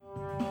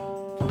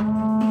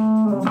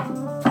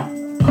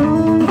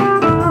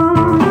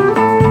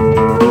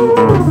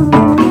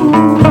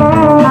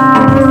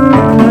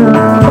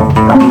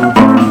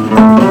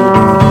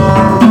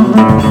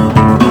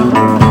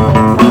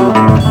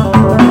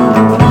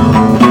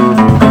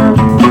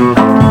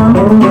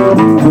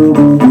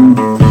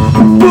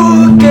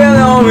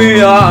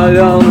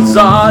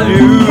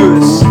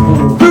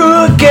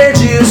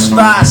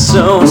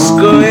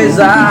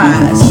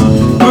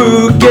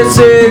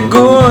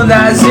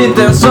Terceiras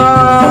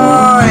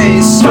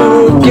intenções,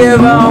 o que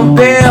vão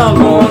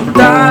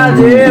perguntar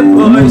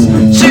depois?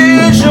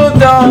 Te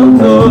juntam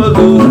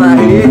todos na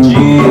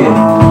rede.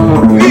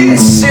 Me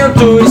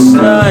sinto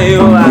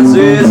estranho às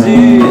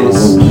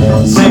vezes.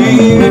 Se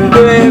me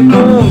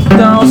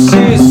perguntam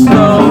se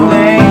estou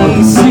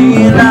bem,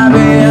 se na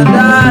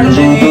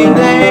verdade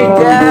nem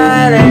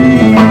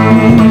querem.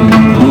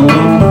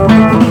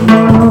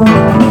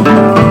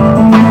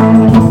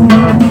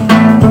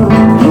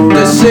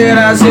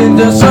 Terceiras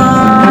intenções,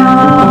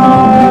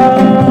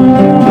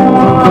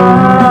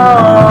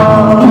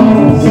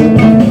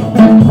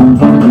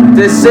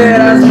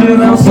 terceiras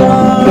dimensões,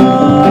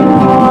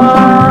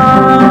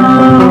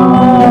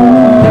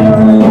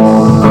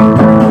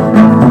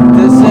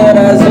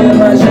 terceiras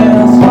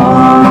imaginações,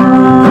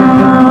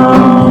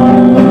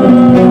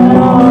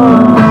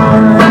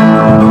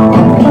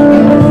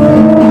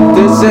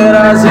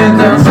 terceiras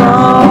intenções.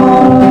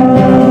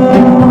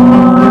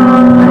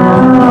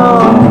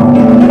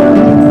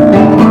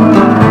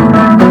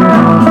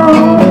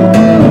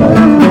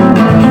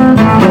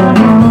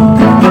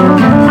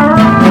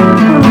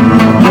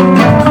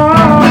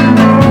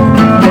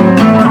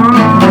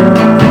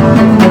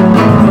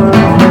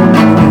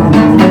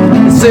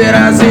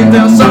 Terceiras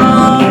intenções,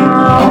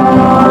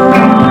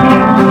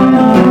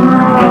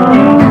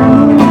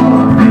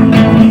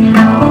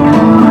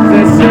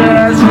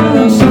 terceiras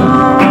dimensões,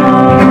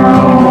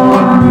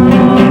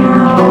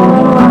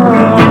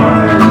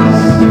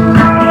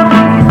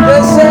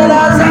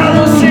 terceiras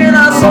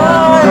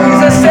alucinações,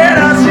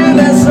 terceiras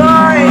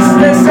dimensões,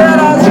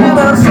 terceiras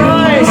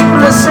dimensões,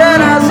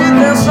 terceiras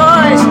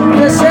intenções,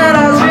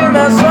 terceiras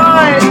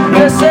dimensões,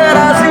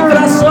 terceiras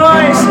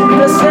infrações,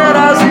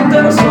 terceiras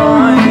intenções.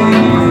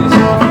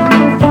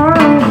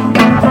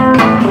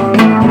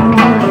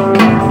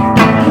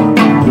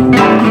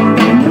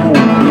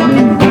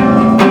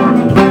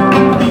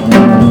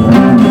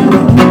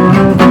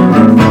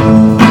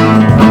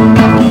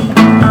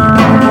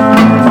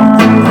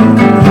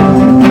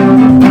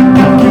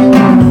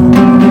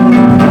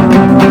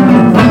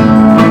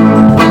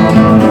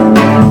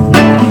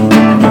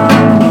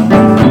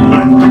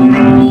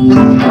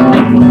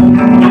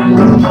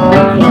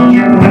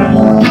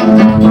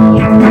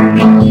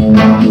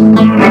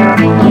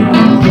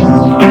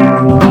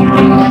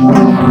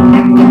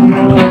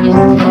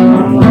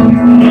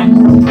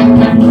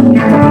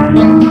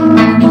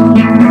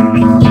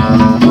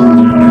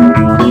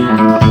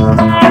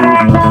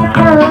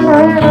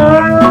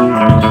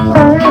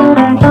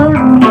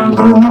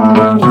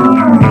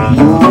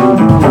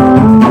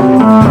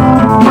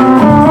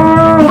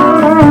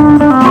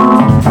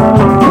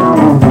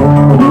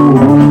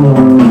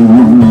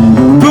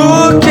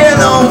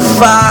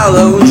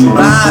 Falam de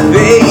uma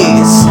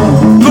vez,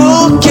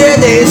 porque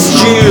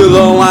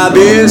destilam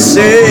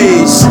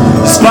ABCs,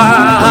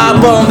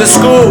 esfarrapam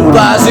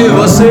desculpas e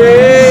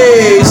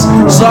vocês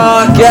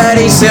só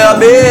querem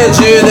saber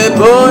de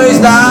depois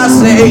das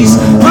 6.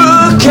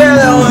 Porque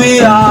não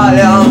me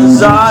olham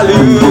nos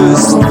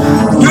olhos,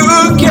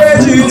 porque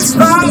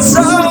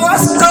disfarçam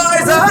as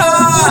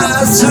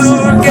coisas,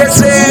 porque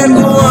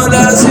segundo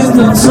as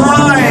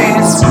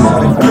intenções,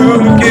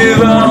 porque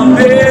vão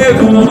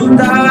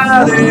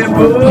perguntar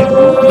depois.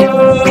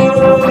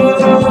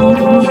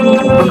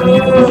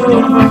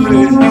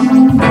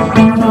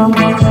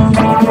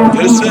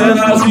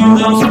 Terceiras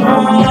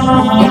intenções,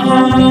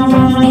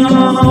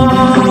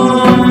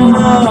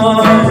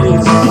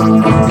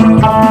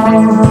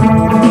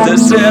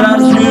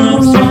 terceiras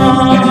dimensões,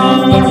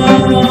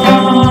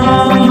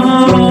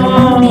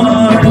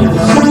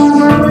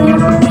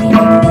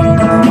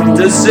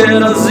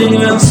 terceiras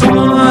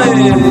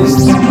invenções,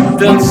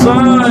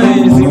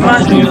 tensões,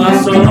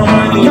 imaginações.